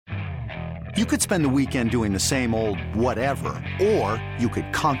You could spend the weekend doing the same old whatever, or you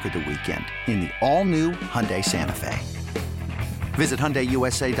could conquer the weekend in the all-new Hyundai Santa Fe. Visit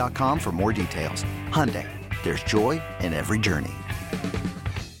HyundaiUSA.com for more details. Hyundai, there's joy in every journey.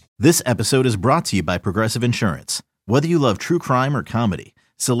 This episode is brought to you by Progressive Insurance. Whether you love true crime or comedy,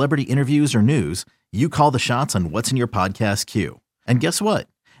 celebrity interviews or news, you call the shots on what's in your podcast queue. And guess what?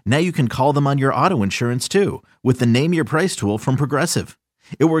 Now you can call them on your auto insurance too with the Name Your Price tool from Progressive.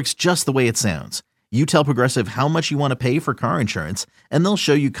 It works just the way it sounds. You tell Progressive how much you want to pay for car insurance, and they'll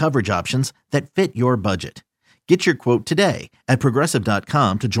show you coverage options that fit your budget. Get your quote today at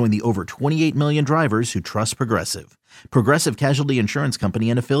Progressive.com to join the over 28 million drivers who trust Progressive. Progressive Casualty Insurance Company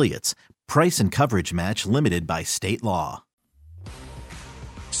and Affiliates. Price and coverage match limited by state law.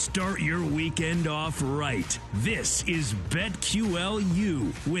 Start your weekend off right. This is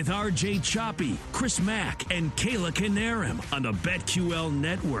BetQLU with RJ Choppy, Chris Mack, and Kayla Canarum on the BetQL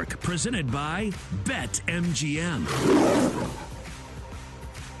Network, presented by BetMGM.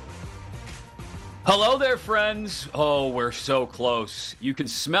 Hello there, friends. Oh, we're so close. You can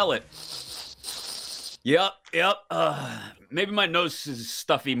smell it. Yep. Maybe my nose is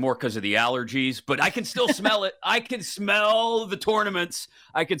stuffy more because of the allergies, but I can still smell it. I can smell the tournaments.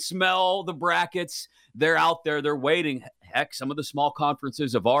 I can smell the brackets. They're out there. They're waiting. Heck, some of the small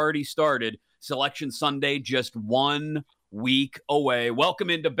conferences have already started. Selection Sunday just 1 week away. Welcome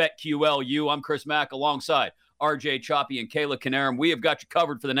into BetQLU. I'm Chris Mack alongside RJ Choppy and Kayla Canarum. We have got you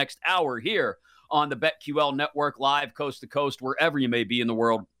covered for the next hour here on the BetQL Network, live coast to coast, wherever you may be in the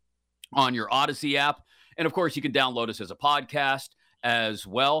world, on your Odyssey app. And, of course, you can download us as a podcast as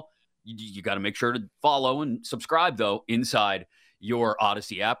well. You got to make sure to follow and subscribe, though, inside your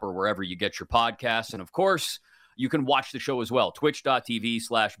Odyssey app or wherever you get your podcasts. And, of course, you can watch the show as well,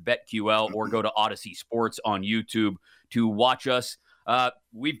 twitch.tv/BetQL, or go to Odyssey Sports on YouTube to watch us.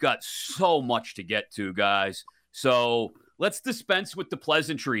 We've got so much to get to, guys. So let's dispense with the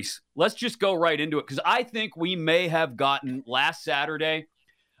pleasantries. Let's just go right into it, because I think we may have gotten last Saturday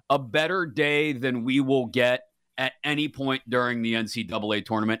a better day than we will get at any point during the NCAA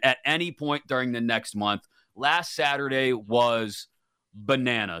tournament, at any point during the next month. Last Saturday was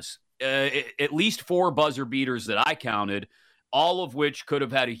bananas. At least 4 buzzer beaters that I counted, all of which could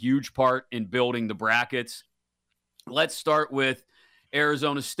have had a huge part in building the brackets. Let's start with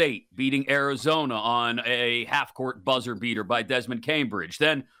Arizona State beating Arizona on a half-court buzzer beater by Desmond Cambridge.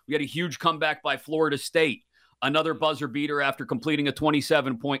 Then we had a huge comeback by Florida State. Another buzzer beater after completing a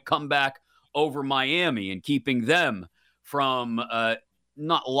 27-point comeback over Miami and keeping them from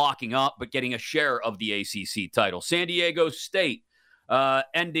not locking up, but getting a share of the ACC title. San Diego State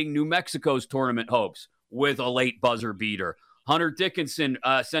ending New Mexico's tournament hopes with a late buzzer beater. Hunter Dickinson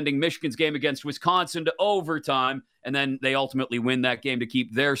sending Michigan's game against Wisconsin to overtime, and then they ultimately win that game to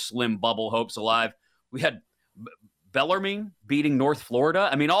keep their slim bubble hopes alive. We had Bellarmine beating North Florida.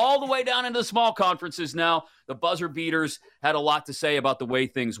 I mean, all the way down into the small conferences now. The buzzer beaters had a lot to say about the way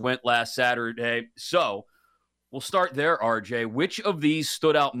things went last Saturday. So we'll start there, RJ. Which of these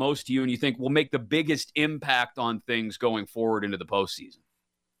stood out most to you and you think will make the biggest impact on things going forward into the postseason?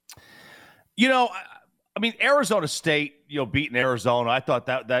 You know, I mean, Arizona State, beating Arizona, I thought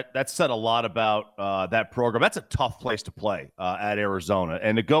that said a lot about that program. That's a tough place to play at Arizona.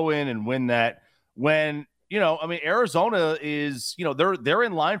 And to go in and win that when – Arizona is, they're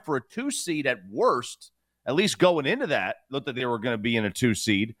in line for a 2 seed at worst, at least going into that. Looked like they were going to be in a 2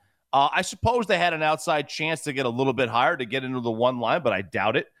 seed. I suppose they had an outside chance to get a little bit higher to get into the 1 line, but I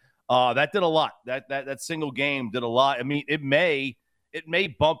doubt it. That did a lot. That single game did a lot. I mean, it may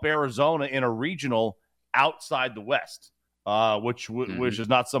bump Arizona in a regional outside the West, which is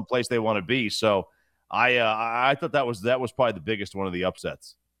not some place they want to be. So I thought that was probably the biggest one of the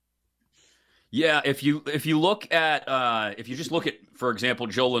upsets. Yeah, if you look at if you just look at, for example,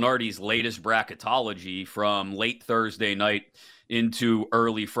 Joe Lunardi's latest bracketology from late Thursday night into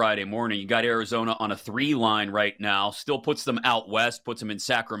early Friday morning, you got Arizona on a 3 line right now. Still puts them out west, puts them in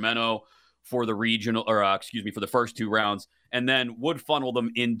Sacramento for the regional, or for the first 2 rounds, and then would funnel them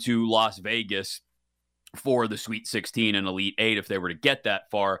into Las Vegas for the Sweet 16 and Elite 8 if they were to get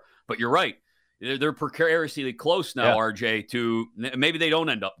that far. But you're right. They're precariously close now, RJ, to maybe they don't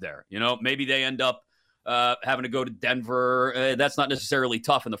end up there. Maybe they end up having to go to Denver. That's not necessarily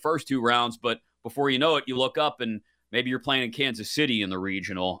tough in the first 2 rounds, but before you know it, you look up and maybe you're playing in Kansas City in the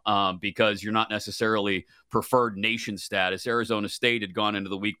regional because you're not necessarily preferred nation status. Arizona State had gone into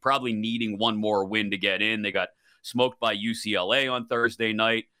the week probably needing 1 more win to get in. They got smoked by UCLA on Thursday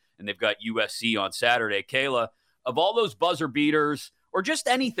night, and they've got USC on Saturday. Kayla, of all those buzzer beaters, or just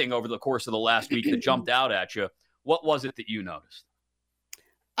anything over the course of the last week that jumped out at you, what was it that you noticed?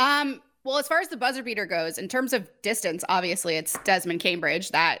 Well, as far as the buzzer beater goes, in terms of distance, obviously it's Desmond Cambridge.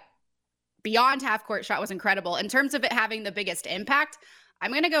 That beyond half court shot was incredible. In terms of it having the biggest impact,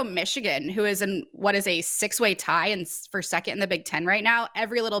 I'm going to go Michigan, who is in what is a 6-way tie and for second in the Big Ten right now.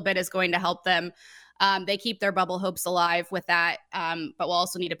 Every little bit is going to help them. They keep their bubble hopes alive with that, but will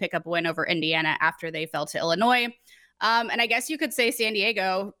also need to pick up a win over Indiana after they fell to Illinois. And I guess you could say San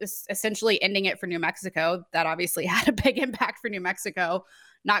Diego is essentially ending it for New Mexico. That obviously had a big impact for New Mexico.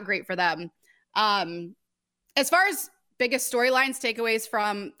 Not great for them. As far as biggest storylines, takeaways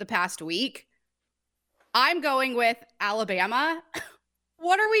from the past week, I'm going with Alabama.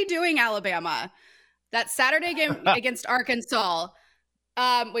 What are we doing, Alabama? That Saturday game against Arkansas,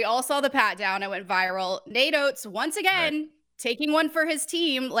 we all saw the pat down. It went viral. Nate Oates, once again, taking one for his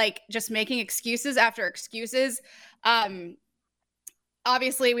team, like just making excuses after excuses.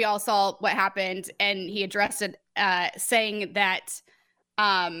 Obviously, we all saw what happened, and he addressed it, saying that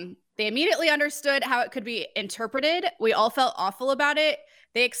they immediately understood how it could be interpreted. We all felt awful about it.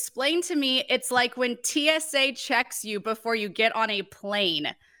 They explained to me it's like when TSA checks you before you get on a plane.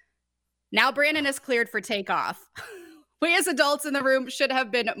 Now Brandon is cleared for takeoff. We as adults in the room should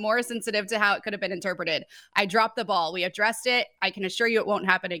have been more sensitive to how it could have been interpreted. I dropped the ball. We addressed it. I can assure you it won't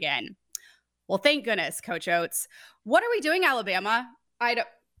happen again. Well, thank goodness, Coach Oates. What are we doing, Alabama?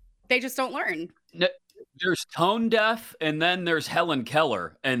 They just don't learn. There's tone deaf, and then there's Helen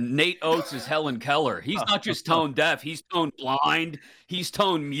Keller, and Nate Oates is Helen Keller. He's not just tone deaf; he's tone blind. He's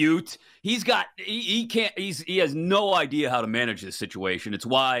tone mute. He has no idea how to manage this situation. It's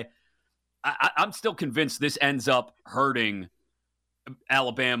why I'm still convinced this ends up hurting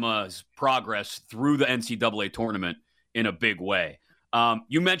Alabama's progress through the NCAA tournament in a big way.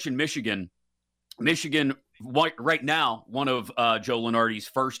 You mentioned Michigan. Michigan right now, one of Joe Lunardi's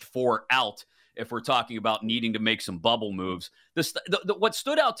first 4 out. If we're talking about needing to make some bubble moves, what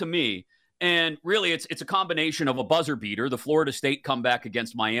stood out to me, and really it's a combination of a buzzer beater, the Florida State comeback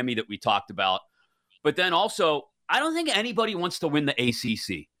against Miami that we talked about, but then also I don't think anybody wants to win the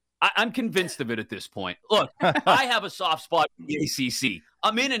ACC. I'm convinced of it at this point. Look, I have a soft spot for the ACC.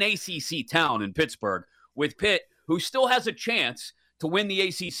 I'm in an ACC town in Pittsburgh with Pitt, who still has a chance to win the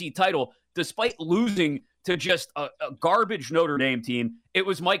ACC title despite losing to just a garbage Notre Dame team. It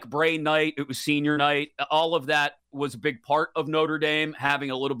was Mike Bray night. It was senior night. All of that was a big part of Notre Dame having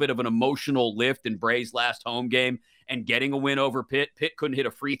a little bit of an emotional lift in Bray's last home game and getting a win over Pitt. Pitt couldn't hit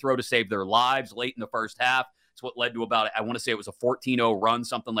a free throw to save their lives late in the first half. It's what led to about, I want to say it was a 14-0 run,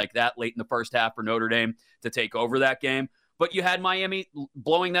 something like that, late in the first half for Notre Dame to take over that game. But you had Miami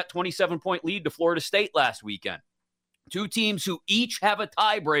blowing that 27-point lead to Florida State last weekend. 2 teams who each have a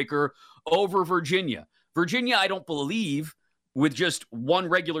tiebreaker over Virginia. Virginia, I don't believe, with just 1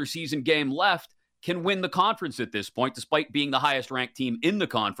 regular season game left, can win the conference at this point, despite being the highest-ranked team in the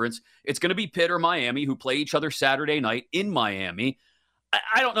conference. It's going to be Pitt or Miami, who play each other Saturday night in Miami.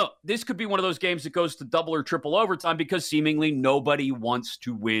 I don't know. This could be one of those games that goes to double or triple overtime because seemingly nobody wants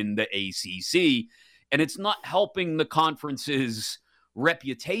to win the ACC, and it's not helping the conference's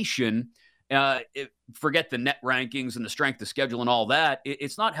reputation. Forget the net rankings and the strength of schedule and all that.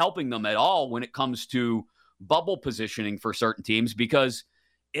 It's not helping them at all when it comes to bubble positioning for certain teams because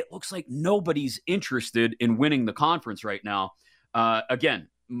it looks like nobody's interested in winning the conference right now. Again,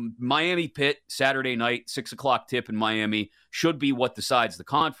 Miami Pitt, Saturday night, 6 o'clock tip in Miami should be what decides the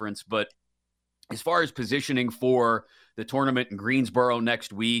conference. But as far as positioning for the tournament in Greensboro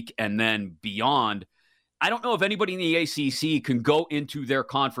next week and then beyond, I don't know if anybody in the ACC can go into their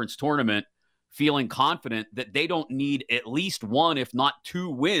conference tournament feeling confident that they don't need at least 1, if not 2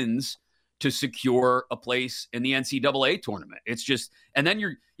 wins to secure a place in the NCAA tournament. It's just, and then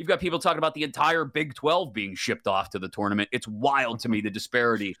you've got people talking about the entire Big 12 being shipped off to the tournament. It's wild to me, the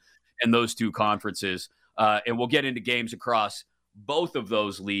disparity in those 2 conferences. And we'll get into games across both of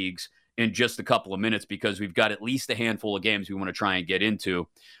those leagues in just a couple of minutes because we've got at least a handful of games we want to try and get into.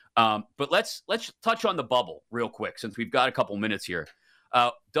 But let's touch on the bubble real quick since we've got a couple minutes here.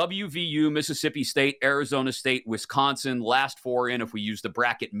 WVU, Mississippi State, Arizona State, Wisconsin, last 4 in if we use the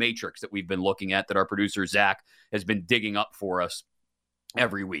bracket matrix that we've been looking at that our producer Zach has been digging up for us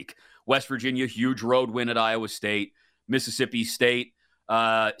every week. West Virginia, huge road win at Iowa State. Mississippi State,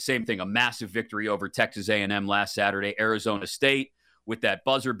 same thing, a massive victory over Texas A&M last Saturday. Arizona State with that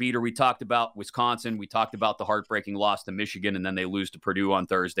buzzer beater we talked about. Wisconsin, we talked about the heartbreaking loss to Michigan, and then they lose to Purdue on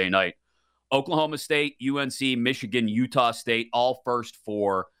Thursday night. Oklahoma State, UNC, Michigan, Utah State, all first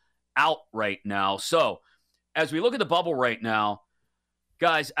 4 out right now. So as we look at the bubble right now,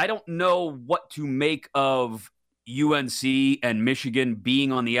 guys, I don't know what to make of UNC and Michigan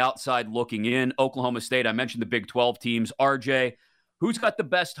being on the outside looking in. Oklahoma State, I mentioned the Big 12 teams. RJ, who's got the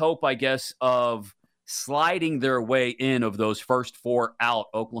best hope, I guess, of sliding their way in of those first 4 out: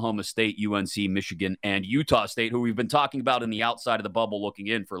 Oklahoma State, UNC, Michigan, and Utah State, who we've been talking about in the outside of the bubble looking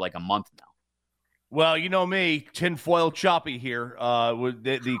in for like a month now? Well, you know me, tinfoil choppy here.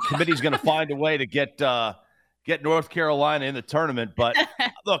 The committee's going to find a way to get North Carolina in the tournament. But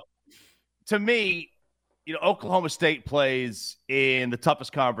look, to me, Oklahoma State plays in the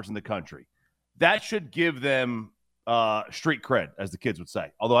toughest conference in the country. That should give them street cred, as the kids would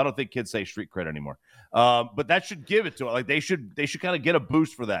say. Although I don't think kids say street cred anymore. But that should give it to it. Like they should kind of get a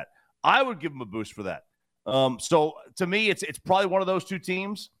boost for that. I would give them a boost for that. So to me, it's probably one of those two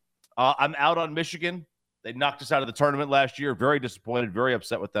teams. I'm out on Michigan. They knocked us out of the tournament last year. Very disappointed, very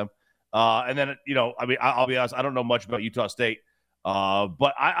upset with them. And then, I'll be honest, I don't know much about Utah State.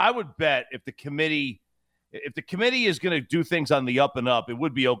 But I would bet if the committee is going to do things on the up and up, it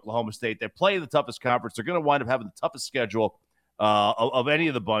would be Oklahoma State. They play the toughest conference. They're going to wind up having the toughest schedule of any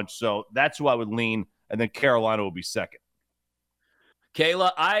of the bunch. So that's who I would lean. And then Carolina will be second.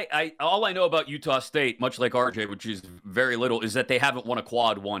 Kayla, I all I know about Utah State, much like RJ, which is very little, is that they haven't won a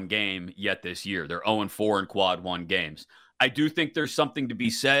quad 1 game yet this year. They're 0-4 in quad 1 games. I do think there's something to be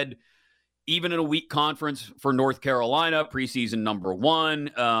said, even in a weak conference, for North Carolina, preseason number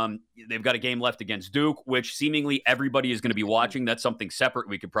 1. They've got a game left against Duke, which seemingly everybody is going to be watching. That's something separate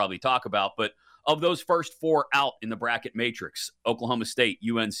we could probably talk about. But of those first 4 out in the bracket matrix, Oklahoma State,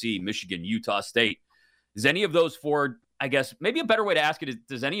 UNC, Michigan, Utah State, is any of those 4, I guess maybe a better way to ask it is,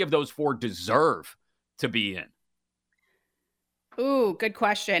 does any of those 4 deserve to be in? Ooh, good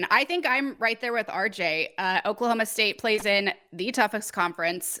question. I think I'm right there with RJ. Oklahoma State plays in the toughest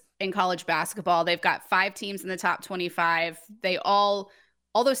conference in college basketball. They've got 5 teams in the top 25. They all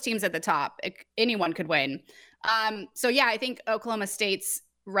those teams at the top, anyone could win. So yeah, I think Oklahoma State's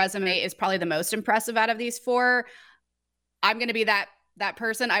resume is probably the most impressive out of these 4. I'm going to be that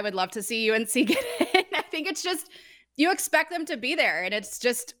person. I would love to see UNC get in. I think it's just, you expect them to be there, and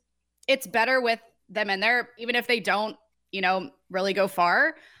it's better with them in there, even if they don't, really go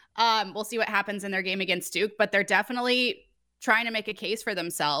far. We'll see what happens in their game against Duke, but they're definitely trying to make a case for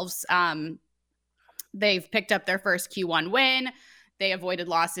themselves. They've picked up their first Q1 win. They avoided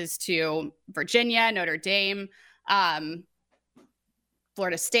losses to Virginia, Notre Dame,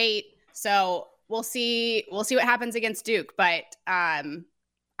 Florida State. So we'll see what happens against Duke, but I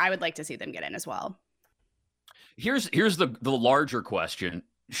would like to see them get in as well. Here's the larger question.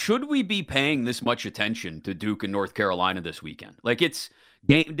 Should we be paying this much attention to Duke and North Carolina this weekend? Like, it's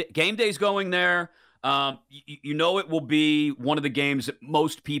game day's going there. It will be one of the games that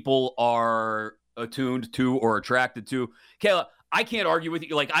most people are attuned to or attracted to. Kayla, I can't argue with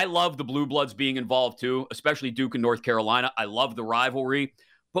you. Like, I love the Blue Bloods being involved too, especially Duke and North Carolina. I love the rivalry,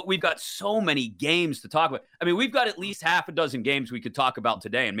 but we've got so many games to talk about. I mean, we've got at least half a dozen games we could talk about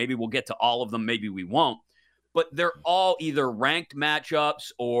today, and maybe we'll get to all of them. Maybe we won't. But they're all either ranked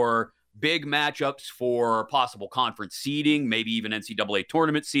matchups or big matchups for possible conference seeding, maybe even NCAA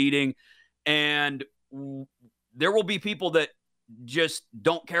tournament seeding. And there will be people that just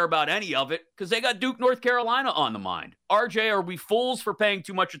don't care about any of it because they got Duke, North Carolina on the mind. RJ, are we fools for paying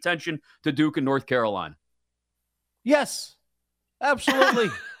too much attention to Duke and North Carolina? Yes, absolutely.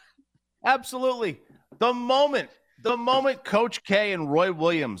 Absolutely. The moment Coach K and Roy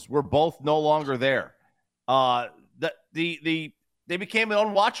Williams were both no longer there, they became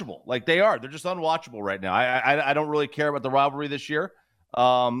unwatchable. Like they are. They're just unwatchable right now. I don't really care about the rivalry this year.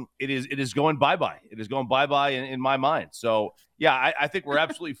 It is going bye-bye. It is going bye-bye in my mind. So, yeah, I think we're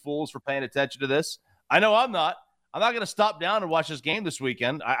absolutely fools for paying attention to this. I know I'm not. I'm not going to stop down and watch this game this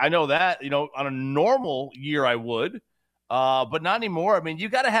weekend. I know that, on a normal year I would, but not anymore. I mean, you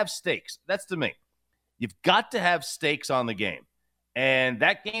got to have stakes. That's to me. You've got to have stakes on the game. And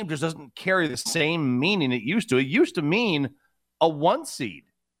that game just doesn't carry the same meaning it used to. It used to mean a 1 seed.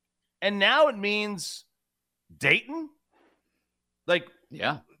 And now it means Dayton. Like,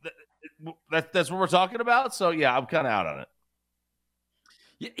 yeah, that's what we're talking about. So, yeah, I'm kind of out on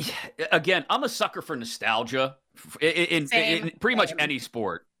it. Again, I'm a sucker for nostalgia in pretty much any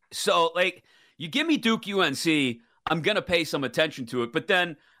sport. So, like, you give me Duke UNC, I'm going to pay some attention to it. But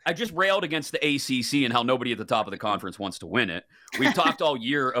then I just railed against the ACC and how nobody at the top of the conference wants to win it. We've talked all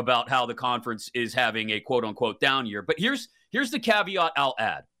year about how the conference is having a quote-unquote down year. But here's the caveat I'll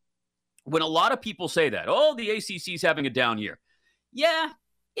add. When a lot of people say that, the ACC is having a down year. Yeah,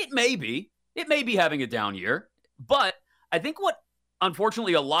 it may be. It may be having a down year. But I think what,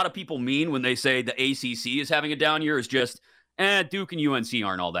 unfortunately, a lot of people mean when they say the ACC is having a down year is just, Duke and UNC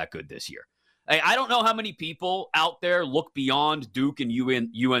aren't all that good this year. I don't know how many people out there look beyond Duke and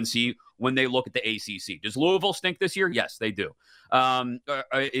UNC when they look at the ACC. Does Louisville stink this year? Yes, they do.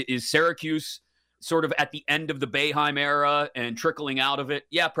 Is Syracuse sort of at the end of the Boeheim era and trickling out of it?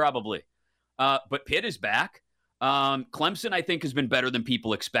 Yeah, probably. But Pitt is back. Clemson, I think, has been better than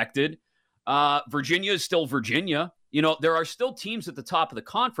people expected. Virginia is still Virginia. There are still teams at the top of the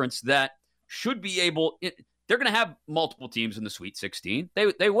conference that should be able – they're going to have multiple teams in the Sweet 16.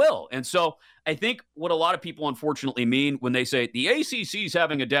 They will. And so I think what a lot of people unfortunately mean when they say the ACC is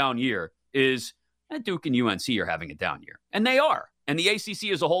having a down year is Duke and UNC are having a down year. And they are. And the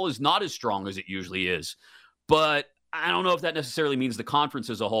ACC as a whole is not as strong as it usually is. But I don't know if that necessarily means the conference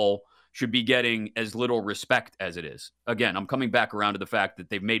as a whole should be getting as little respect as it is. Again, I'm coming back around to the fact that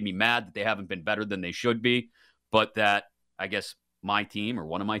they've made me mad that they haven't been better than they should be, but that I guess my team or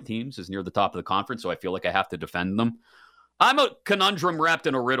one of my teams is near the top of the conference, so I feel like I have to defend them. I'm a conundrum wrapped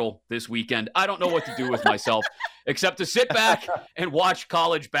in a riddle this weekend. I don't know what to do with myself except to sit back and watch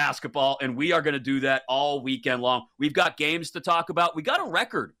college basketball, and we are going to do that all weekend long. We've got games to talk about. We got a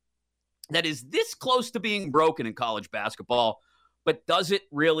record that is this close to being broken in college basketball, but does it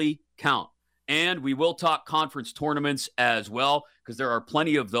really count? And we will talk conference tournaments as well, because there are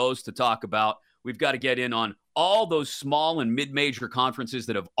plenty of those to talk about. We've got to get in on all those small and mid-major conferences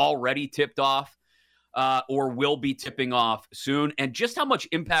that have already tipped off or will be tipping off soon, and just how much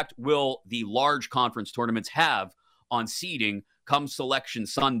impact will the large conference tournaments have on seeding come Selection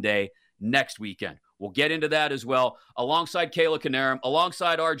Sunday next weekend. We'll get into that as well. Alongside Kayla Canarum,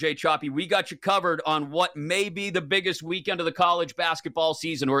 alongside RJ Choppy, we got you covered on what may be the biggest weekend of the college basketball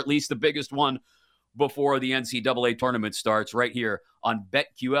season, or at least the biggest one before the NCAA tournament starts, right here on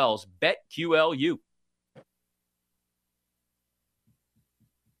BetQL's BetQLU.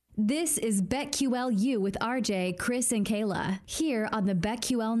 This is BetQLU with RJ, Chris, and Kayla, here on the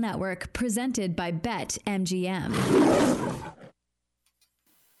BetQL Network, presented by BetMGM.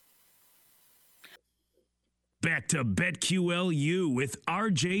 Back to BetQLU with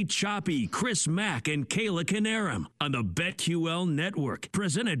RJ Choppy, Chris Mack, and Kayla Canarum on the BetQL Network,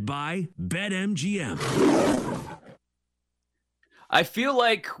 presented by BetMGM. I feel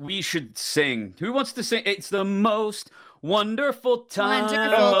like we should sing. Who wants to sing? It's the most wonderful time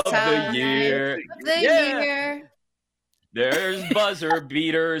of the year. There's buzzer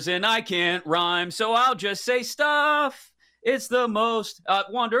beaters and I can't rhyme, so I'll just say stuff. It's the most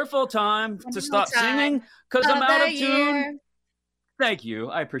wonderful time to stop singing because I'm out of tune. Thank you.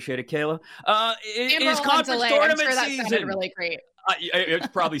 I appreciate it, Kayla. It's conference tournament I'm sure that season. sounded really great.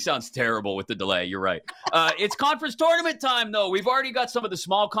 It probably sounds terrible with the delay. You're right. It's conference tournament time, though. We've already got some of the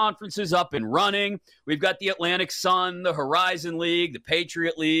small conferences up and running. We've got the Atlantic Sun, the Horizon League, the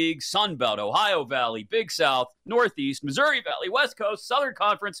Patriot League, Sun Belt, Ohio Valley, Big South, Northeast, Missouri Valley, West Coast, Southern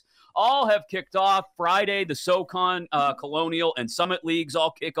Conference, all have kicked off. Friday, the SoCon, Colonial, and Summit Leagues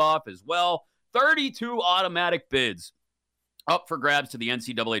all kick off as well. 32 automatic bids up for grabs to the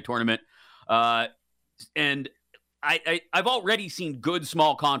NCAA tournament. And I've already seen good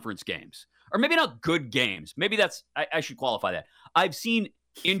small conference games, or maybe not good games. Maybe I should qualify that. I've seen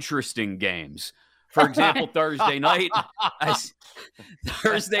interesting games. For example, Thursday night, I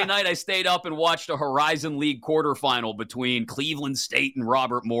stayed up and watched a Horizon League quarterfinal between Cleveland State and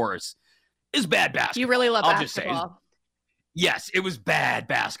Robert Morris. It's bad basketball. You really love basketball. Just say, yes, it was bad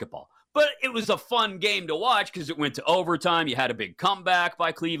basketball. But it was a fun game to watch because it went to overtime. You had a big comeback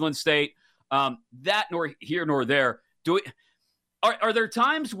by Cleveland State. That nor here nor there. Are there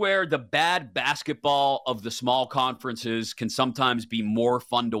times where the bad basketball of the small conferences can sometimes be more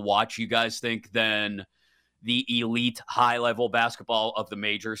fun to watch, you guys think, than the elite high-level basketball of the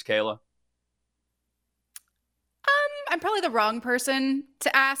majors, Kayla? I'm probably the wrong person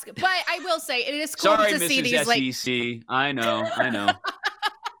to ask, but I will say it is cool to see these SEC. I know.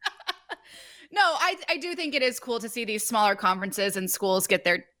 No, I do think it is cool to see these smaller conferences and schools get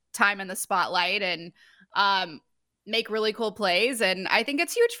their time in the spotlight and make really cool plays. And I think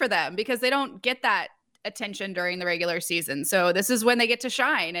it's huge for them because they don't get that attention during the regular season. So this is when they get to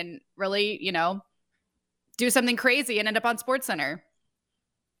shine and really, do something crazy and end up on SportsCenter.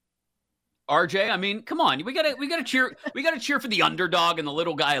 RJ, I mean, come on. We gotta cheer. We gotta cheer for the underdog and the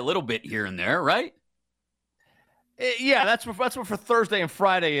little guy a little bit here and there, right? Yeah, that's what for Thursday and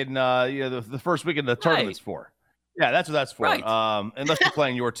Friday and the first weekend of the tournament's for. Yeah, that's what that's for. Right. Unless you're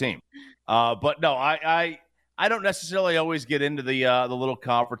playing your team. But no, I don't necessarily always get into the little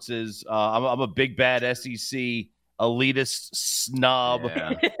conferences. I'm a big bad SEC elitist snob.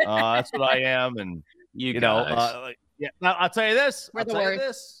 Yeah. That's what I am, and you know, guys. Now I'll tell you this. We're the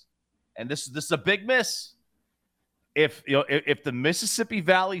worst. And this is a big miss. if the Mississippi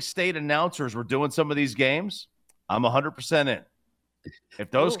Valley State announcers were doing some of these games, I'm 100% in.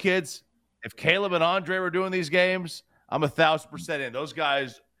 If those kids, if Caleb and Andre were doing these games, I'm 1,000% in. Those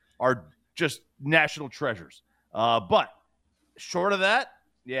guys are just national treasures. But short of that,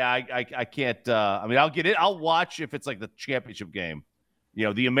 yeah, I can't. I'll get it. I'll watch if it's like the championship game,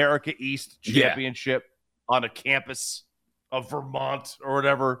 the America East Championship on a campus of Vermont or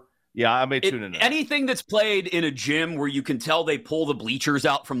whatever. Yeah, I may tune in. Anything that's played in a gym where you can tell they pull the bleachers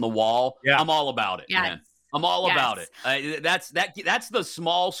out from the wall, I'm all about it, man. I'm all about it. That's the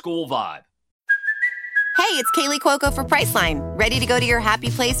small school vibe. Hey, it's Kaylee Cuoco for Priceline. Ready to go to your happy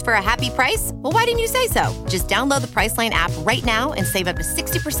place for a happy price? Well, why didn't you say so? Just download the Priceline app right now and save up to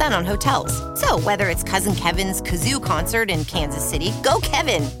 60% on hotels. So whether it's Cousin Kevin's Kazoo Concert in Kansas City, go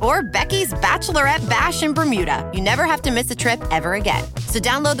Kevin, or Becky's Bachelorette Bash in Bermuda, you never have to miss a trip ever again. So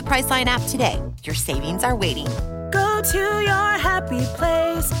download the Priceline app today. Your savings are waiting. Go to your happy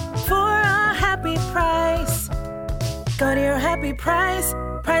place for a happy price. Go to your happy price,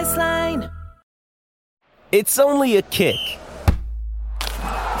 Priceline. It's only a kick,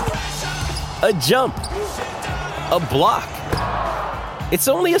 a jump, a block. It's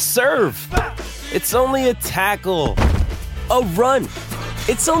only a serve. It's only a tackle, a run.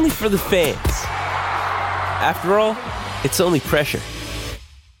 It's only for the fans. After all, it's only pressure.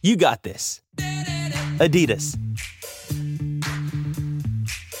 You got this. Adidas.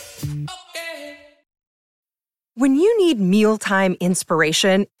 When you need mealtime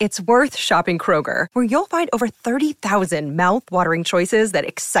inspiration, it's worth shopping Kroger, where you'll find over 30,000 mouth-watering choices that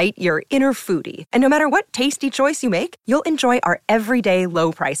excite your inner foodie. And no matter what tasty choice you make, you'll enjoy our everyday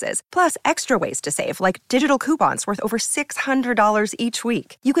low prices, plus extra ways to save, like digital coupons worth over $600 each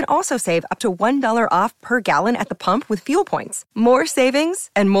week. You can also save up to $1 off per gallon at the pump with fuel points. More savings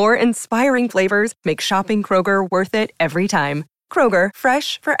and more inspiring flavors make shopping Kroger worth it every time. Kroger,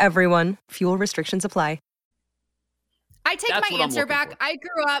 fresh for everyone. Fuel restrictions apply. I take my answer back. I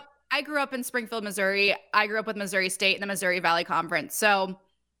grew up in Springfield, Missouri. I grew up with Missouri State in the Missouri Valley Conference. So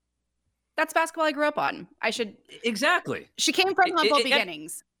that's basketball I grew up on. Exactly. She came from humble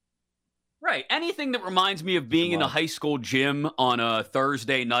beginnings. Right. Anything that reminds me of being in a high school gym on a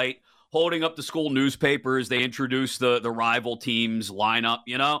Thursday night, holding up the school newspapers, they introduce the rival team's lineup,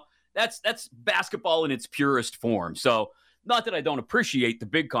 that's basketball in its purest form. So not that I don't appreciate the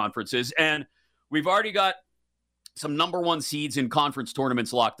big conferences. And we've already got some number one seeds in conference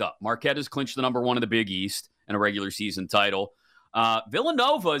tournaments locked up. Marquette has clinched the number one in the Big East and a regular season title.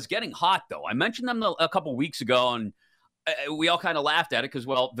 Villanova is getting hot, though. I mentioned them a couple weeks ago, and we all kind of laughed at it because,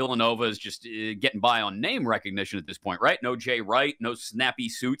 Villanova is just getting by on name recognition at this point, right? No Jay Wright, no snappy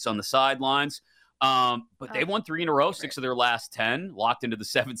suits on the sidelines. But they won 3 in a row, 6 of their last 10, locked into the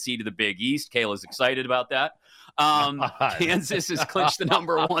 7th seed of the Big East. Kayla's excited about that. Kansas has clinched the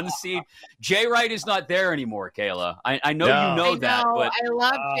number 1 seed. Jay Wright is not there anymore, Kayla. I know you know that. But I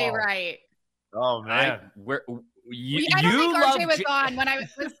love Jay Wright. Oh, man. I don't think RJ was on when I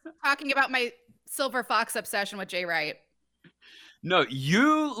was talking about my Silver Fox obsession with Jay Wright. No,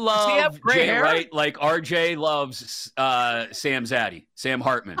 you love Jay Wright like RJ loves Sam Zaddy, Sam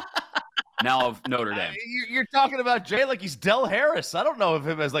Hartman. Now of Notre Dame. You're talking about Jay like he's Del Harris. I don't know of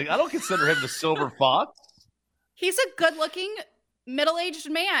him as I don't consider him the Silver Fox. He's a good-looking, middle-aged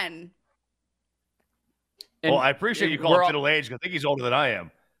man. Well, I appreciate you calling him middle-aged because I think he's older than I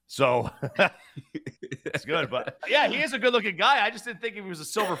am. So it's good. But, yeah, he is a good-looking guy. I just didn't think he was a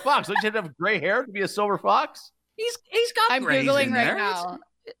Silver Fox. Don't you have to have gray hair to be a Silver Fox? He's got I'm Googling right now.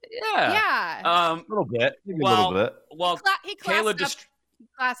 Yeah. A little bit. Maybe a little bit. Well, he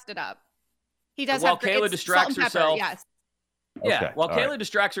classed it up. He does have Kayla distracts herself. Yes. Yeah, Kayla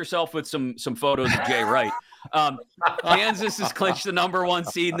distracts herself with some photos of Jay Wright. Kansas has clinched the number 1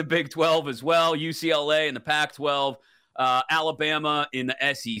 seed in the Big 12 as well. UCLA in the Pac-12, Alabama in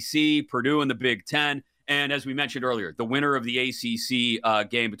the SEC, Purdue in the Big 10, and as we mentioned earlier, the winner of the ACC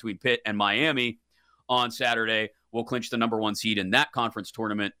game between Pitt and Miami on Saturday will clinch the number 1 seed in that conference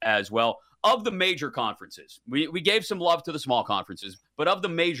tournament as well. Of the major conferences, we gave some love to the small conferences, but of the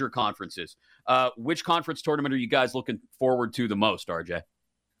major conferences, which conference tournament are you guys looking forward to the most, RJ?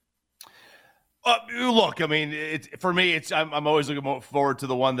 Look, I mean, for me, I'm always looking forward to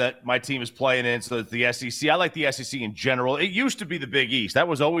the one that my team is playing in. So it's the SEC. I like the SEC in general. It used to be the Big East. That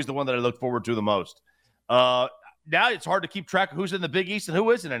was always the one that I looked forward to the most. Now it's hard to keep track of who's in the Big East and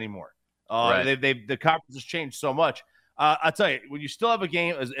who isn't anymore. Right. The conference has changed so much. I'll tell you, when you still have a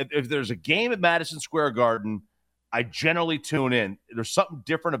game, if there's a game at Madison Square Garden, I generally tune in. There's something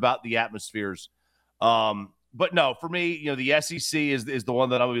different about the atmospheres. But no, for me, the SEC is the one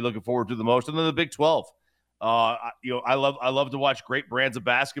that I'm going to be looking forward to the most. And then the Big 12. I love to watch great brands of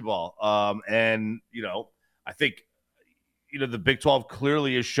basketball. And I think the Big 12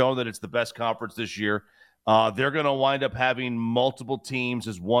 clearly has shown that it's the best conference this year. They're going to wind up having multiple teams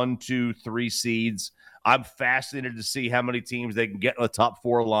as 1, 2, 3 seeds. I'm fascinated to see how many teams they can get in the top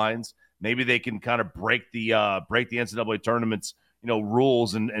 4 lines. Maybe they can kind of break the NCAA tournament's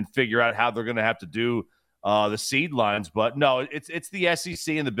rules and figure out how they're going to have to do the seed lines. But no, it's the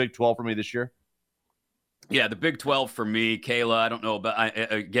SEC and the Big 12 for me this year. Yeah, the Big 12 for me, Kayla. I don't know, but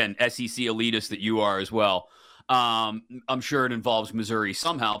again, SEC elitist that you are as well. I'm sure it involves Missouri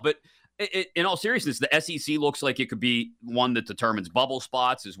somehow, but in all seriousness, the SEC looks like it could be one that determines bubble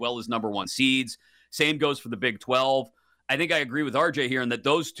spots as well as number 1 seeds. Same goes for the Big 12. I think I agree with RJ here in that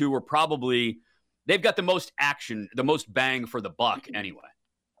those two are they've got the most action, the most bang for the buck anyway.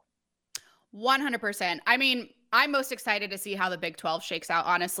 100%. I mean, I'm most excited to see how the Big 12 shakes out,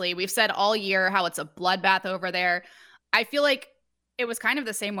 honestly. We've said all year how it's a bloodbath over there. I feel like it was kind of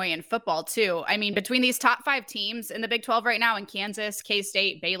the same way in football, too. I mean, between these top 5 teams in the Big 12 right now in Kansas,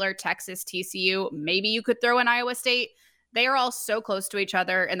 K-State, Baylor, Texas, TCU, maybe you could throw in Iowa State. They are all so close to each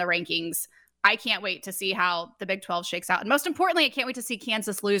other in the rankings. I can't wait to see how the Big 12 shakes out. And most importantly, I can't wait to see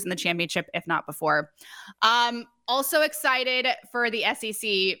Kansas lose in the championship, if not before. Also excited for the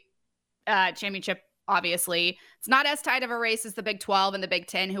SEC championship, obviously. It's not as tight of a race as the Big 12 and the Big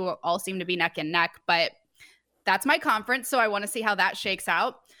 10, who all seem to be neck and neck, but that's my conference, so I want to see how that shakes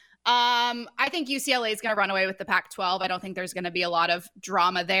out. I think UCLA is going to run away with the Pac-12. I don't think there's going to be a lot of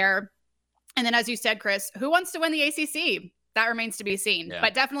drama there. And then, as you said, Chris, who wants to win the ACC? That remains to be seen. Yeah.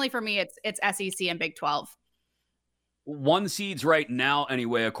 But definitely for me, it's SEC and Big 12. 1 seeds right now,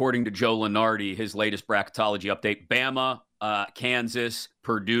 anyway, according to Joe Lunardi, his latest bracketology update, Bama, Kansas,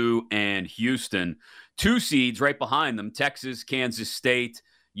 Purdue, and Houston. 2 seeds right behind them, Texas, Kansas State,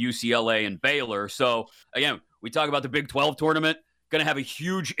 UCLA, and Baylor. So, again, we talk about the Big 12 tournament, going to have a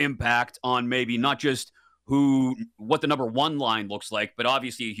huge impact on maybe not just what the number 1 line looks like, but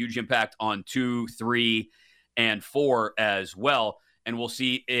obviously a huge impact on 2, 3, and 4 as well. And we'll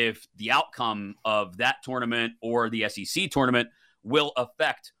see if the outcome of that tournament or the SEC tournament will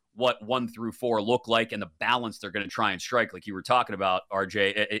affect what 1 through 4 look like and the balance they're going to try and strike. Like you were talking about,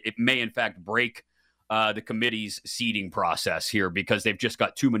 RJ, it may in fact break the committee's seeding process here because they've just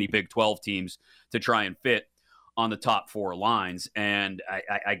got too many Big 12 teams to try and fit on the top 4 lines. And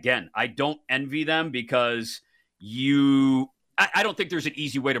I don't envy them because I don't think there's an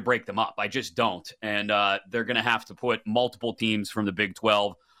easy way to break them up. I just don't. And they're going to have to put multiple teams from the Big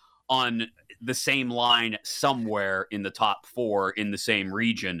 12 on the same line somewhere in the top 4 in the same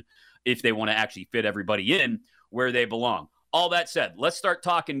region if they want to actually fit everybody in where they belong. All that said, let's start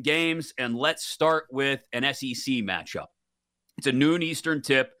talking games, and let's start with an SEC matchup. It's a noon Eastern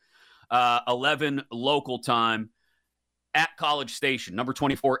tip, 11 local time at College Station. Number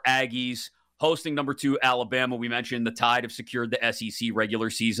 24 Aggies hosting number 2 Alabama. We mentioned the Tide have secured the SEC regular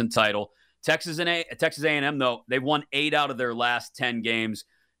season title. Texas A&M, though, they've won 8 out of their last 10 games.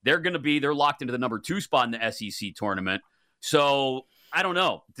 They're locked into the number 2 spot in the SEC tournament. So I don't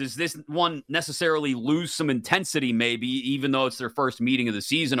know. Does this one necessarily lose some intensity, maybe, even though it's their first meeting of the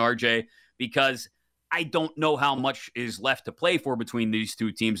season, RJ? Because I don't know how much is left to play for between these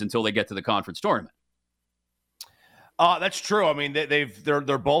 2 teams until they get to the conference tournament. That's true. I mean,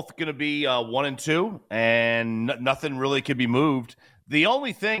 they're both going to be 1 and 2, and nothing really could be moved. The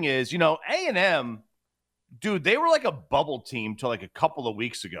only thing is, A&M, dude, they were like a bubble team till like a couple of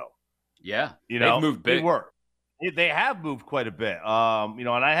weeks ago. Yeah, they've moved big. They have moved quite a bit. And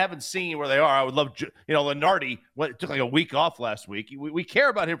I haven't seen where they are. I would love, Lunardi took like a week off last week. We care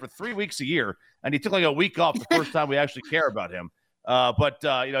about him for 3 weeks a year, and he took like a week off the first time we actually care about him. But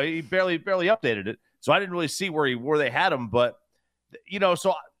he barely updated it. So I didn't really see where they had him, but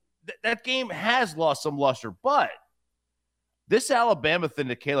that game has lost some luster. But this Alabama thing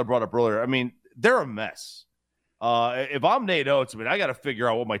that Kayla brought up earlier, I mean, they're a mess. If I'm Nate Oates, I got to figure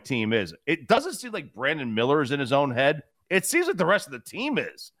out what my team is. It doesn't seem like Brandon Miller is in his own head. It seems like the rest of the team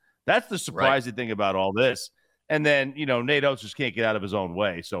is. That's the surprising thing about all this. And then, Nate Oates just can't get out of his own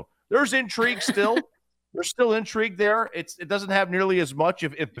way. So there's intrigue still. There's still intrigue there. It doesn't have nearly as much.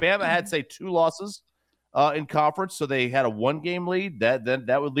 If Bama had, say, 2 losses in conference, so they had a 1-game lead,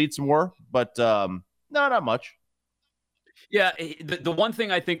 that would lead some more. But no, not much. Yeah, the one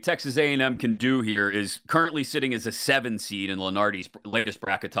thing I think Texas A&M can do here is currently sitting as a 7 seed in Lunardi's latest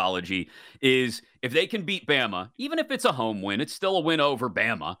bracketology is if they can beat Bama, even if it's a home win, it's still a win over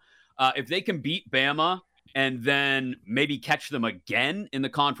Bama. If they can beat Bama and then maybe catch them again in the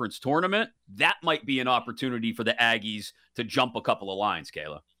conference tournament, that might be an opportunity for the Aggies to jump a couple of lines,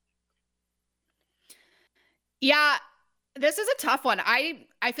 Kayla. Yeah, this is a tough one.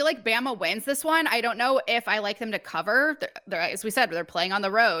 I feel like Bama wins this one. I don't know if I like them to cover. As we said, they're playing on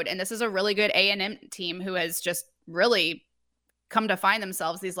the road, and this is a really good A&M team who has just really come to find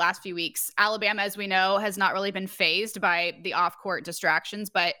themselves these last few weeks. Alabama, as we know, has not really been fazed by the off-court distractions,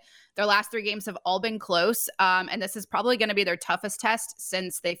 but their last 3 games have all been close, and this is probably going to be their toughest test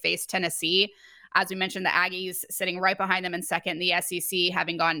since they faced Tennessee. As we mentioned, the Aggies sitting right behind them in second in the SEC,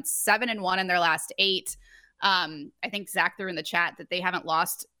 having gone 7-1 in their last 8. I think Zach threw in the chat that they haven't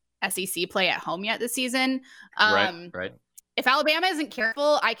lost SEC play at home yet this season. Right. If Alabama isn't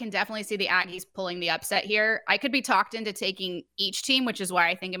careful, I can definitely see the Aggies pulling the upset here. I could be talked into taking each team, which is why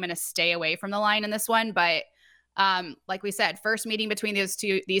I think I'm going to stay away from the line in this one. But like we said, first meeting between these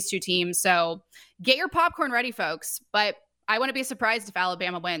two teams. So get your popcorn ready, folks. But I wouldn't be surprised if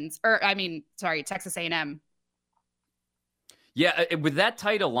Alabama wins. Texas A&M. Yeah, with that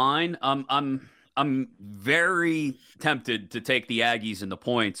tight a line, I'm very tempted to take the Aggies in the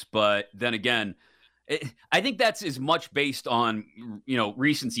points, but then again, I think that's as much based on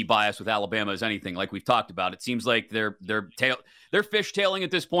recency bias with Alabama as anything. Like we've talked about, it seems like they're fishtailing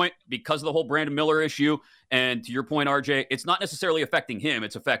at this point because of the whole Brandon Miller issue. And to your point, RJ, it's not necessarily affecting him;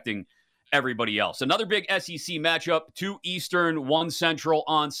 it's affecting everybody else. Another big SEC matchup: 2 Eastern, 1 Central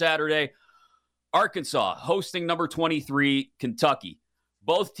on Saturday. Arkansas hosting number 23 Kentucky.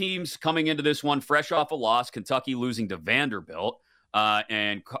 Both teams coming into this one fresh off a loss. Kentucky losing to Vanderbilt,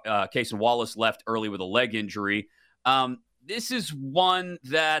 and Cason Wallace left early with a leg injury. This is one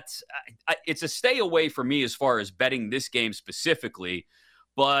that it's a stay away for me as far as betting this game specifically.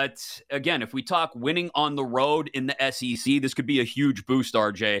 But again, if we talk winning on the road in the SEC, this could be a huge boost,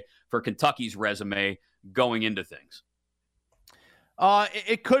 RJ, for Kentucky's resume going into things.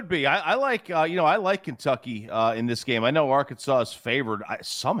 It could be. I like Kentucky in this game. I know Arkansas is favored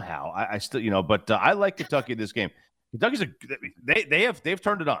somehow. I still, but I like Kentucky in this game. Kentucky's they've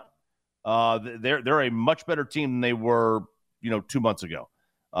turned it on. They're a much better team than they were, 2 months ago.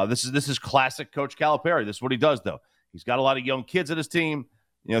 This is classic Coach Calipari. This is what he does, though. He's got a lot of young kids in his team.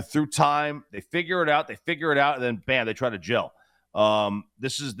 Through time, they figure it out, and then bam, they try to gel.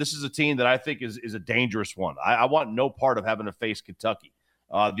 This is a team that I think is a dangerous one. I want no part of having to face Kentucky.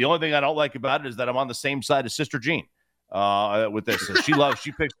 The only thing I don't like about it is that I'm on the same side as Sister Jean with this. So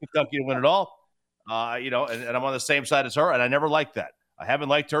she picks Kentucky to win it all. And I'm on the same side as her, and I never liked that. I haven't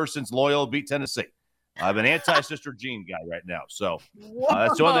liked her since Loyola beat Tennessee. I'm an anti-Sister Jean guy right now. So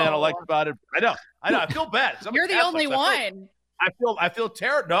that's the only thing I don't like about it. I know. I feel bad. You're the only one. I feel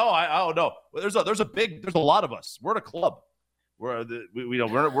terrible. No, no. There's a lot of us. We're in a club. We're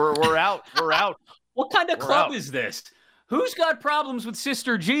out. We're out. What kind of club is this? Who's got problems with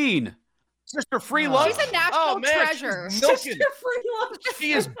Sister Jean? Sister Freelove. She's a national treasure. Sister Freelove.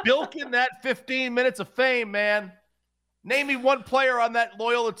 She is bilking that 15 minutes of fame, man. Name me one player on that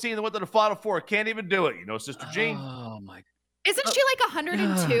Loyola team that went to the Final Four. Can't even do it. Sister Jean. Oh my. Isn't she like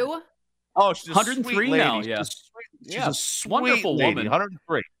 102? Oh, she's 103 now. Yeah. She's a sweet wonderful lady, woman.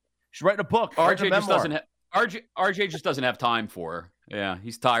 103. She's writing a book. RJ just doesn't have time for her. Yeah,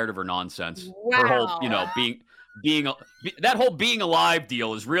 he's tired of her nonsense. Wow. Her whole, that whole being alive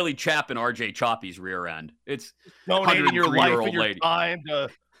deal is really chapping RJ Choppy's rear end. It's donating your life and your time to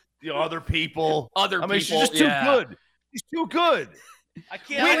other people. She's just too good. She's too good. I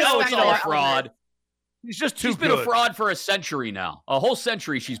can't. We know it's all a fraud. She's just too good. She's been a fraud for a century now. A whole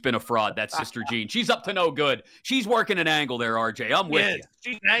century she's been a fraud, that Sister Jean. She's up to no good. She's working an angle there, RJ. I'm with you.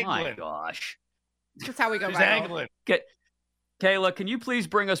 She's angling. My gosh. That's how we go. She's angling. Kayla, can you please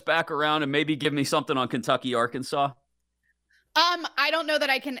bring us back around and maybe give me something on Kentucky, Arkansas? I don't know that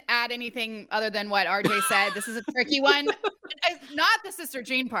I can add anything other than what RJ said. This is a tricky one. Not the Sister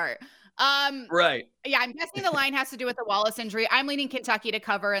Jean part. Right. Yeah, I'm guessing the line has to do with the Wallace injury. I'm leaning Kentucky to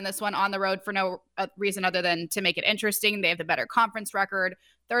cover in this one on the road for no reason other than to make it interesting. They have the better conference record,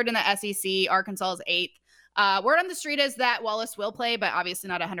 3rd in the SEC. Arkansas is 8th. Word on the street is that Wallace will play, but obviously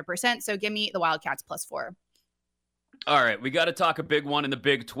not 100%. So give me the Wildcats +4. All right, we got to talk a big one in the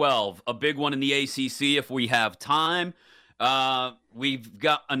Big 12, a big one in the ACC if we have time. We've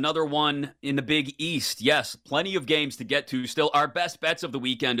got another one in the Big East. Yes, plenty of games to get to. Still our best bets of the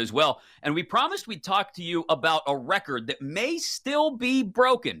weekend as well. And we promised we'd talk to you about a record that may still be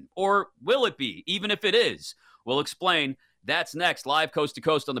broken. Or will it be, even if it is? We'll explain. That's next, live coast to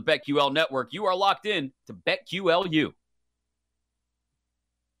coast on the BetQL network. You are locked in to BetQLU.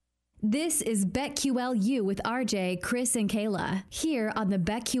 This is BetQLU with RJ, Chris, and Kayla, here on the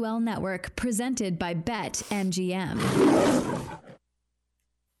BetQL network, presented by BetMGM.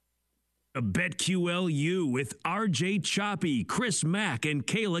 BetQLU with RJ Choppy, Chris Mack, and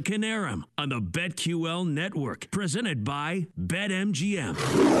Kayla Canarum on the BetQL Network, presented by BetMGM.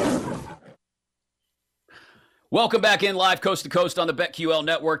 Welcome back in live coast to coast on the BetQL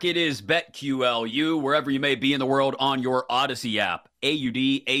Network. It is BetQLU, wherever you may be in the world on your Odyssey app,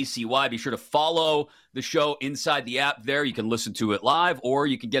 AUDACY. Be sure to follow the show inside the app there. You can listen to it live, or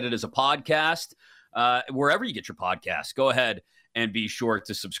you can get it as a podcast, wherever you get your podcasts. Go ahead and be sure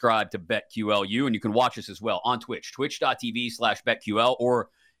to subscribe to BetQLU, and you can watch us as well on Twitch, twitch.tv/BetQL, or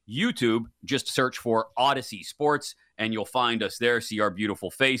YouTube. Just search for Odyssey Sports, and you'll find us there. See our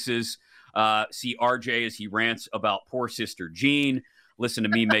beautiful faces. See RJ as he rants about poor sister Jean. Listen to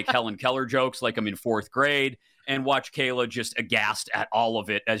me make Helen Keller jokes like I'm in 4th grade, and watch Kayla just aghast at all of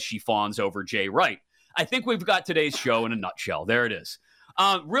it as she fawns over Jay Wright. I think we've got today's show in a nutshell. There it is.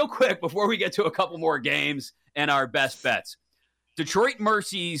 Real quick, before we get to a couple more games and our best bets, Detroit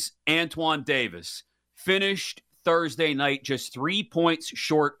Mercy's Antoine Davis finished Thursday night just 3 points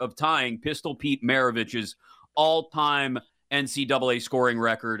short of tying Pistol Pete Maravich's all-time NCAA scoring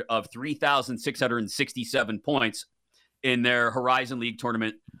record of 3,667 points in their Horizon League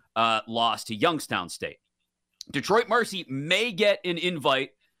tournament loss to Youngstown State. Detroit Mercy may get an invite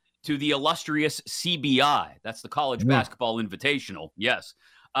to the illustrious CBI. That's the College Basketball Invitational. Yes.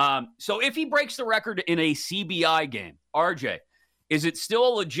 So if he breaks the record in a CBI game, RJ, is it still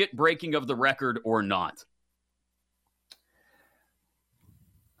a legit breaking of the record or not?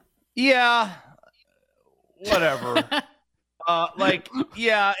 Yeah, whatever.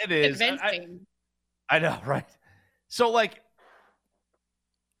 Yeah, it is. I know, right? So,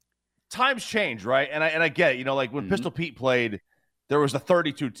 times change, right? And I get it. When Pistol Pete played, there was a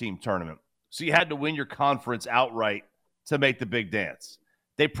 32-team tournament. So you had to win your conference outright to make the big dance.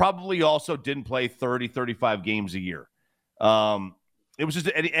 They probably also didn't play 30, 35 games a year. It was just,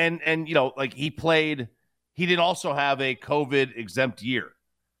 he played, he did also have a COVID exempt year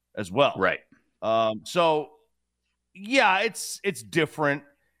as well. Right. So yeah, it's different.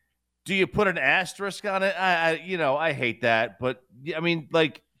 Do you put an asterisk on it? I hate that, but I mean,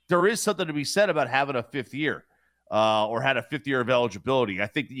 there is something to be said about having a 5th year, or had a 5th year of eligibility. I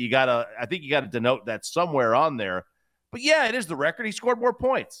think you gotta denote that somewhere on there. But yeah, it is the record. He scored more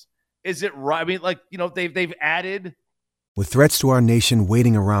points. Is it right? I mean, they've added. With threats to our nation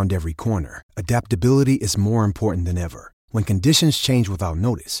waiting around every corner, adaptability is more important than ever. When conditions change without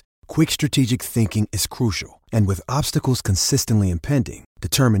notice, quick strategic thinking is crucial. And with obstacles consistently impending,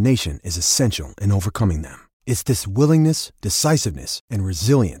 determination is essential in overcoming them. It's this willingness, decisiveness, and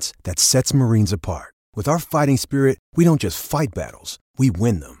resilience that sets Marines apart. With our fighting spirit, we don't just fight battles, we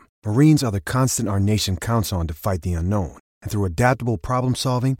win them. Marines are the constant our nation counts on to fight the unknown. And through adaptable problem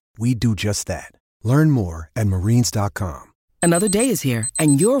solving, we do just that. Learn more at Marines.com. Another day is here,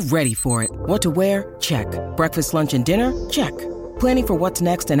 and you're ready for it. What to wear? Check. Breakfast, lunch, and dinner? Check. Planning for what's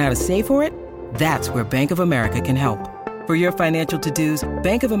next and how to save for it? That's where Bank of America can help. For your financial to-dos,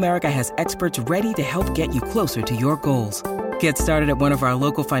 Bank of America has experts ready to help get you closer to your goals. Get started at one of our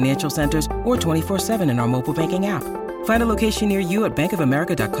local financial centers or 24/7 in our mobile banking app. Find a location near you at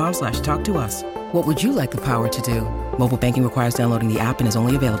bankofamerica.com/talktous. What would you like the power to do? Mobile banking requires downloading the app and is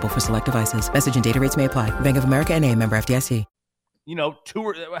only available for select devices. Message and data rates may apply. Bank of America NA, member FDIC.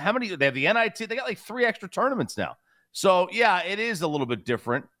 How many? They have the NIT. They got 3 extra tournaments now. So yeah, it is a little bit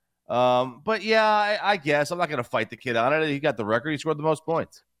different. But yeah, I guess I'm not going to fight the kid on it. He got the record. He scored the most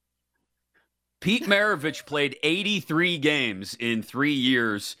points. Pete Maravich played 83 games in 3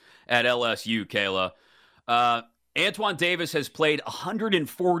 years at LSU, Kayla. Antoine Davis has played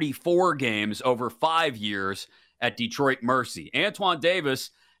 144 games over 5 years at Detroit Mercy. Antoine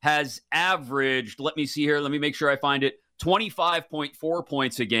Davis has averaged, let me see here, let me make sure I find it, 25.4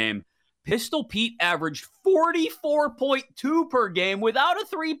 points a game. Pistol Pete averaged 44.2 per game without a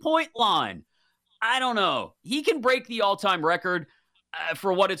 3-point line. I don't know. He can break the all-time record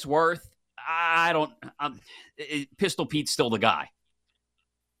for what it's worth. Pistol Pete's still the guy.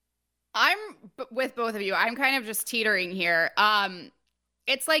 I'm with both of you. I'm kind of just teetering here.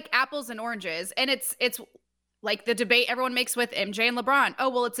 It's like apples and oranges, and it's like the debate everyone makes with MJ and LeBron. Oh,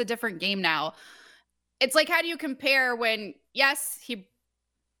 well, it's a different game now. It's like, how do you compare when, yes, he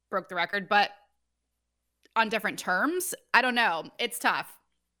broke the record, but on different terms? I don't know. It's tough.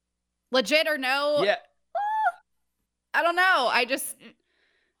 Legit or no? Yeah. I don't know.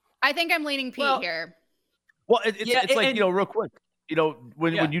 I think I'm leaning Pete here. Well, it's like, real quick,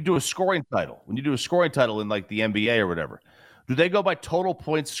 when you do a scoring title, in like the NBA or whatever, do they go by total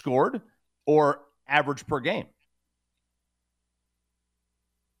points scored or average per game?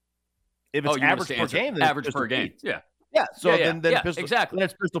 If it's average per game, then average per game. Yeah. Yeah. So then exactly. Then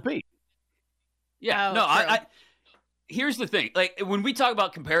it's Pistol Pete. Yeah, I here's the thing. Like, when we talk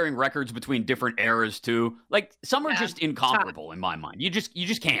about comparing records between different eras too, like, some are just incomparable in my mind. You just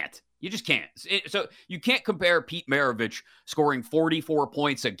can't. You just can't. So you can't compare Pete Maravich scoring 44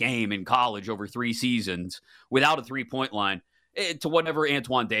 points a game in college over 3 seasons without a 3-point line to whatever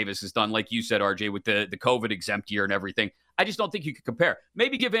Antoine Davis has done, like you said, RJ, with the COVID exempt year and everything. I just don't think you could compare.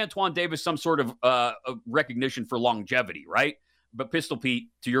 Maybe give Antoine Davis some sort of recognition for longevity, right? But Pistol Pete,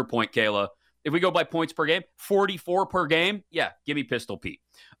 to your point, Kayla, if we go by points per game, 44 per game, yeah, give me Pistol Pete.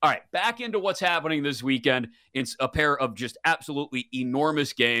 All right, back into what's happening this weekend. It's a pair of just absolutely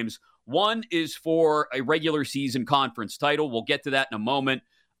enormous games. One is for a regular season conference title. We'll get to that in a moment.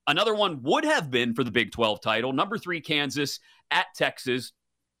 Another one would have been for the Big 12 title. Number 3, Kansas at Texas.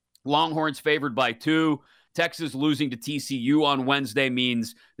 Longhorns favored by 2. Texas losing to TCU on Wednesday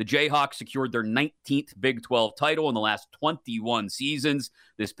means the Jayhawks secured their 19th Big 12 title in the last 21 seasons.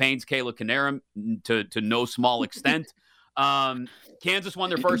 This pains Kayla Canarum to no small extent. Kansas won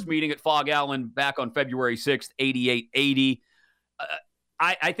their first meeting at Fog Allen back on February 6th, 88-80.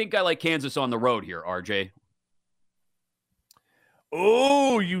 I think I like Kansas on the road here, RJ.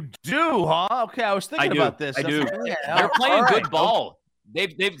 Oh, you do, huh? Okay, I was thinking about this. I do. They're playing good ball.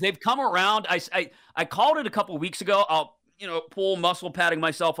 They've come around. I called it a couple of weeks ago. I'll pull muscle patting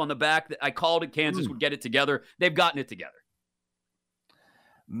myself on the back. I called it Kansas would get it together. They've gotten it together.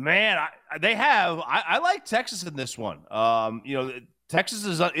 Man, they have. I like Texas in this one. Texas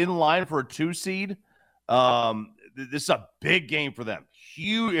is in line for a 2 seed. This is a big game for them.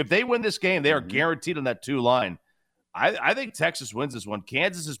 Huge. If they win this game, they are guaranteed on that 2 line. I think Texas wins this one.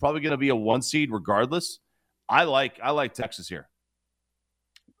 Kansas is probably going to be a 1 seed regardless. I like Texas here.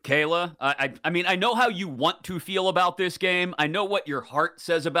 Kayla, I mean, I know how you want to feel about this game. I know what your heart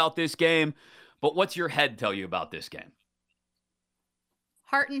says about this game, but what's your head tell you about this game?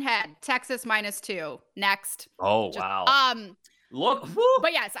 Heart and head. Texas -2. Next. Oh, wow. Look. Whew.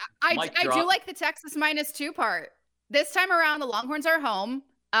 But yes, I do like the Texas -2 part. This time around, the Longhorns are home.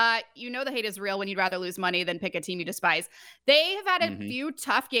 The hate is real when you'd rather lose money than pick a team you despise. They have had a few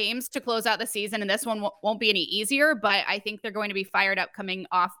tough games to close out the season, and this one won't be any easier, but I think they're going to be fired up coming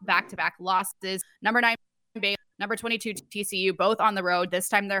off back-to-back losses. Number 9, Baylor, number 22, TCU, both on the road. This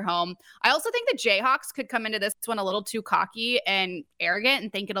time they're home. I also think the Jayhawks could come into this one a little too cocky and arrogant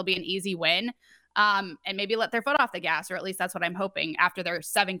and think it'll be an easy win, and maybe let their foot off the gas, or at least that's what I'm hoping after their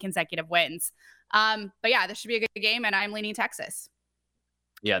 7 consecutive wins. But yeah, this should be a good game, and I'm leaning Texas.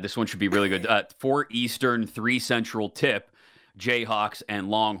 Yeah, this one should be really good. 4 Eastern, 3 Central tip, Jayhawks and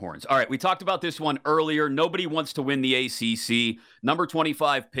Longhorns. All right, we talked about this one earlier. Nobody wants to win the ACC. Number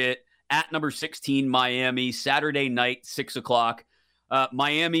 25, Pitt, at number 16, Miami, Saturday night, 6 o'clock.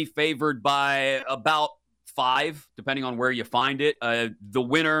 Miami favored by about 5, depending on where you find it. The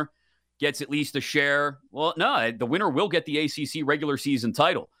winner gets at least a share. Well, no, the winner will get the ACC regular season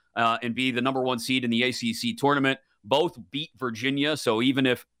title and be the number 1 seed in the ACC tournament. Both beat Virginia, so even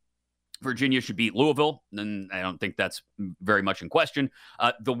if Virginia should beat Louisville, then I don't think that's very much in question.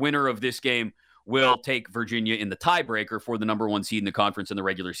 The winner of this game will take Virginia in the tiebreaker for the number 1 seed in the conference in the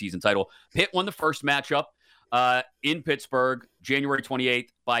regular season title. Pitt won the first matchup in Pittsburgh, January 28th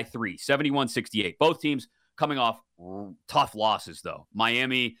by 3, 71-68. Both teams coming off tough losses, though.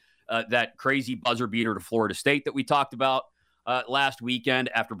 Miami, that crazy buzzer beater to Florida State that we talked about last weekend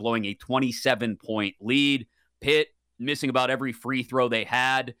after blowing a 27-point lead. Pitt missing about every free throw they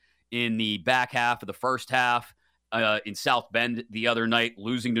had in the back half of the first half in South Bend the other night,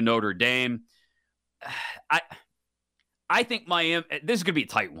 losing to Notre Dame. I think Miami, this is going to be a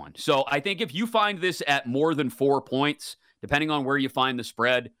tight one. So I think if you find this at more than 4 points, depending on where you find the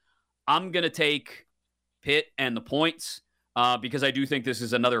spread, I'm going to take Pitt and the points because I do think this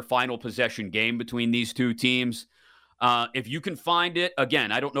is another final possession game between these two teams. If you can find it,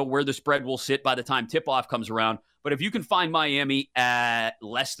 again, I don't know where the spread will sit by the time tip-off comes around, but if you can find Miami at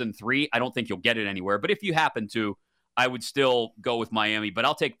less than 3, I don't think you'll get it anywhere. But if you happen to, I would still go with Miami, but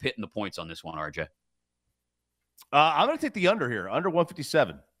I'll take Pitt and the points on this one, RJ. I'm going to take the under here, under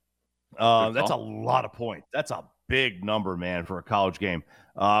 157. That's a lot of points. That's a big number, man, for a college game.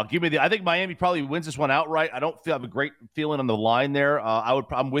 I think Miami probably wins this one outright. I don't have a great feeling on the line there.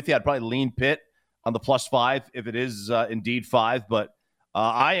 I'm with you. I'd probably lean Pitt on the +5 if it is indeed 5, but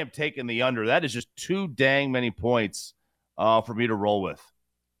I am taking the under. That is just too dang many points for me to roll with.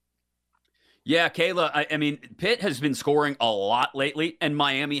 Yeah, Kayla, I mean, Pitt has been scoring a lot lately, and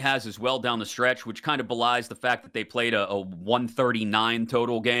Miami has as well down the stretch, which kind of belies the fact that they played a 139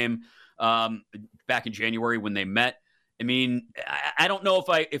 total game back in January when they met. I mean, I don't know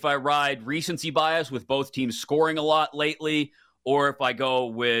if I ride recency bias with both teams scoring a lot lately, or if I go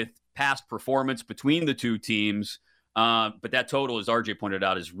with past performance between the two teams. But that total, as RJ pointed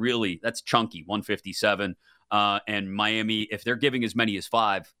out, is that's chunky, 157. And Miami, if they're giving as many as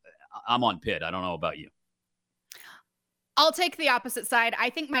 5, I'm on Pitt. I don't know about you. I'll take the opposite side. I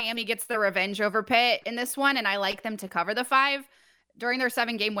think Miami gets the revenge over Pitt in this one, and I like them to cover the 5. During their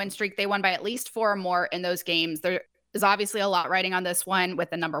 7-game win streak, they won by at least 4 or more in those games. There is obviously a lot riding on this one with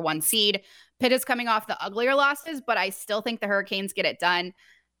the number 1 seed. Pitt is coming off the uglier losses, but I still think the Hurricanes get it done.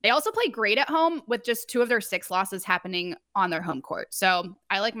 They also play great at home with just 2 of their 6 losses happening on their home court. So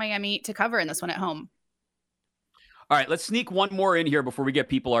I like Miami to cover in this one at home. All right, let's sneak one more in here before we get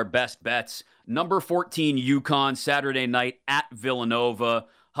people our best bets. Number 14, UConn, Saturday night at Villanova.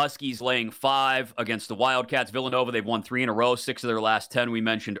 Huskies laying 5 against the Wildcats. Villanova, they've won 3 in a row, 6 of their last 10 we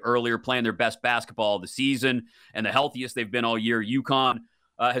mentioned earlier, playing their best basketball of the season and the healthiest they've been all year. UConn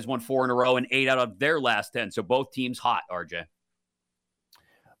has won 4 in a row and 8 out of their last 10. So both teams hot, RJ.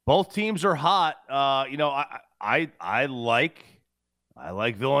 Both teams are hot. I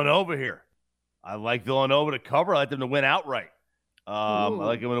like Villanova here. I like Villanova to cover. I like them to win outright. I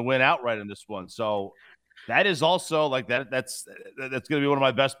like them to win outright in this one. So that is also like that. That's going to be one of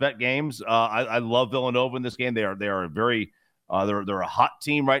my best bet games. I love Villanova in this game. They are a very they're a hot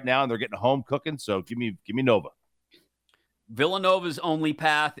team right now, and they're getting home cooking. So give me Nova. Villanova's only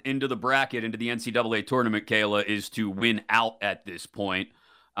path into the bracket, into the NCAA tournament, Kayla, is to win out at this point.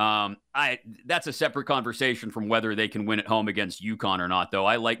 That's a separate conversation from whether they can win at home against UConn or not, though.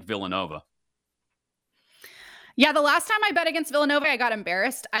 I like Villanova. Yeah, the last time I bet against Villanova, I got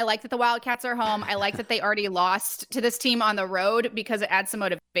embarrassed. I like that the Wildcats are home. I like that they already lost to this team on the road because it adds some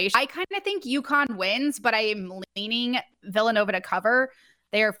motivation. I kind of think UConn wins, but I am leaning Villanova to cover.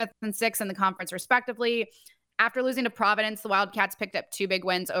 They are 5th and 6th in the conference, respectively. After losing to Providence, the Wildcats picked up 2 big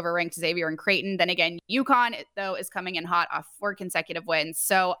wins over ranked Xavier and Creighton. Then again, UConn, though, is coming in hot off 4 consecutive wins.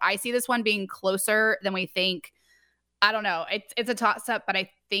 So I see this one being closer than we think. I don't know. It's a toss-up, but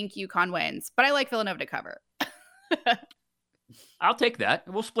I think UConn wins. But I like Villanova to cover. I'll take that.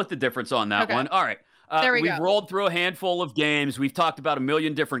 We'll split the difference on that one. All right. We've rolled through a handful of games. We've talked about a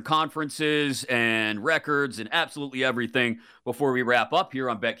million different conferences and records and absolutely everything. Before we wrap up here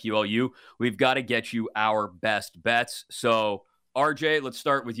on BetQLU, we've got to get you our best bets. So, RJ, let's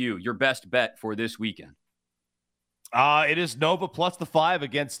start with you. Your best bet for this weekend. It is Nova plus the 5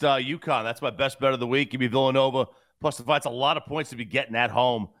 against UConn. That's my best bet of the week. Give me Villanova plus the 5. It's a lot of points to be getting at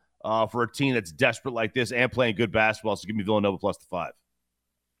home for a team that's desperate like this and playing good basketball. So give me Villanova plus the 5.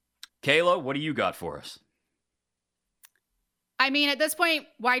 Kayla, what do you got for us? I mean, at this point,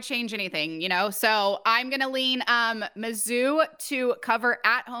 why change anything, So I'm going to lean Mizzou to cover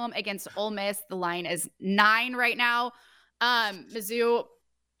at home against Ole Miss. The line is 9 right now. Mizzou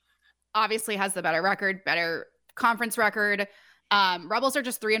obviously has the better record, better conference record. Rebels are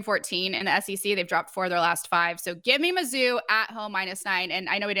just 3-14 in the SEC. They've dropped 4 of their last 5. So give me Mizzou at home -9. And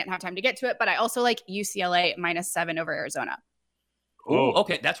I know we didn't have time to get to it, but I also like UCLA -7 over Arizona. Oh,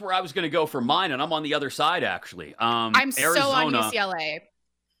 okay. That's where I was going to go for mine, and I'm on the other side, actually. I'm Arizona, so on UCLA.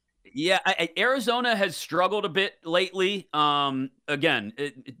 Yeah, Arizona has struggled a bit lately. Again,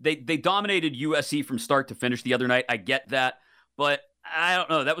 they dominated USC from start to finish the other night. I get that, but I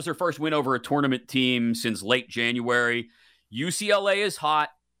don't know. That was their first win over a tournament team since late January. UCLA is hot.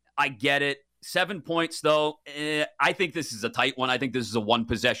 I get it. 7 points, though. I think this is a tight one. I think this is a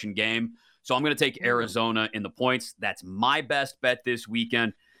 1-possession game. So I'm going to take Arizona in the points. That's my best bet this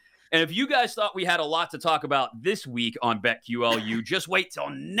weekend. And if you guys thought we had a lot to talk about this week on BetQLU, just wait till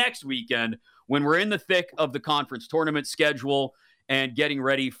next weekend when we're in the thick of the conference tournament schedule and getting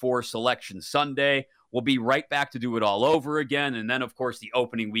ready for Selection Sunday. We'll be right back to do it all over again. And then, of course, the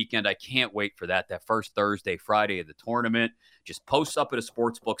opening weekend. I can't wait for that first Thursday, Friday of the tournament. Just post up at a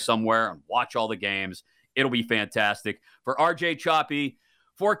sports book somewhere and watch all the games. It'll be fantastic. For RJ Choppy,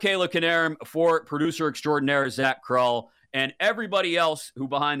 for Kayla Canarum, for producer extraordinaire Zach Krull, and everybody else who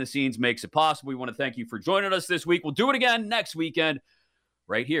behind the scenes makes it possible, we want to thank you for joining us this week. We'll do it again next weekend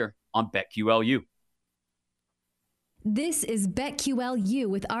right here on BetQLU. This is BetQLU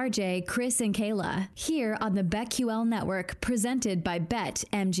with RJ, Chris, and Kayla here on the BetQL Network, presented by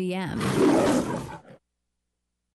BetMGM.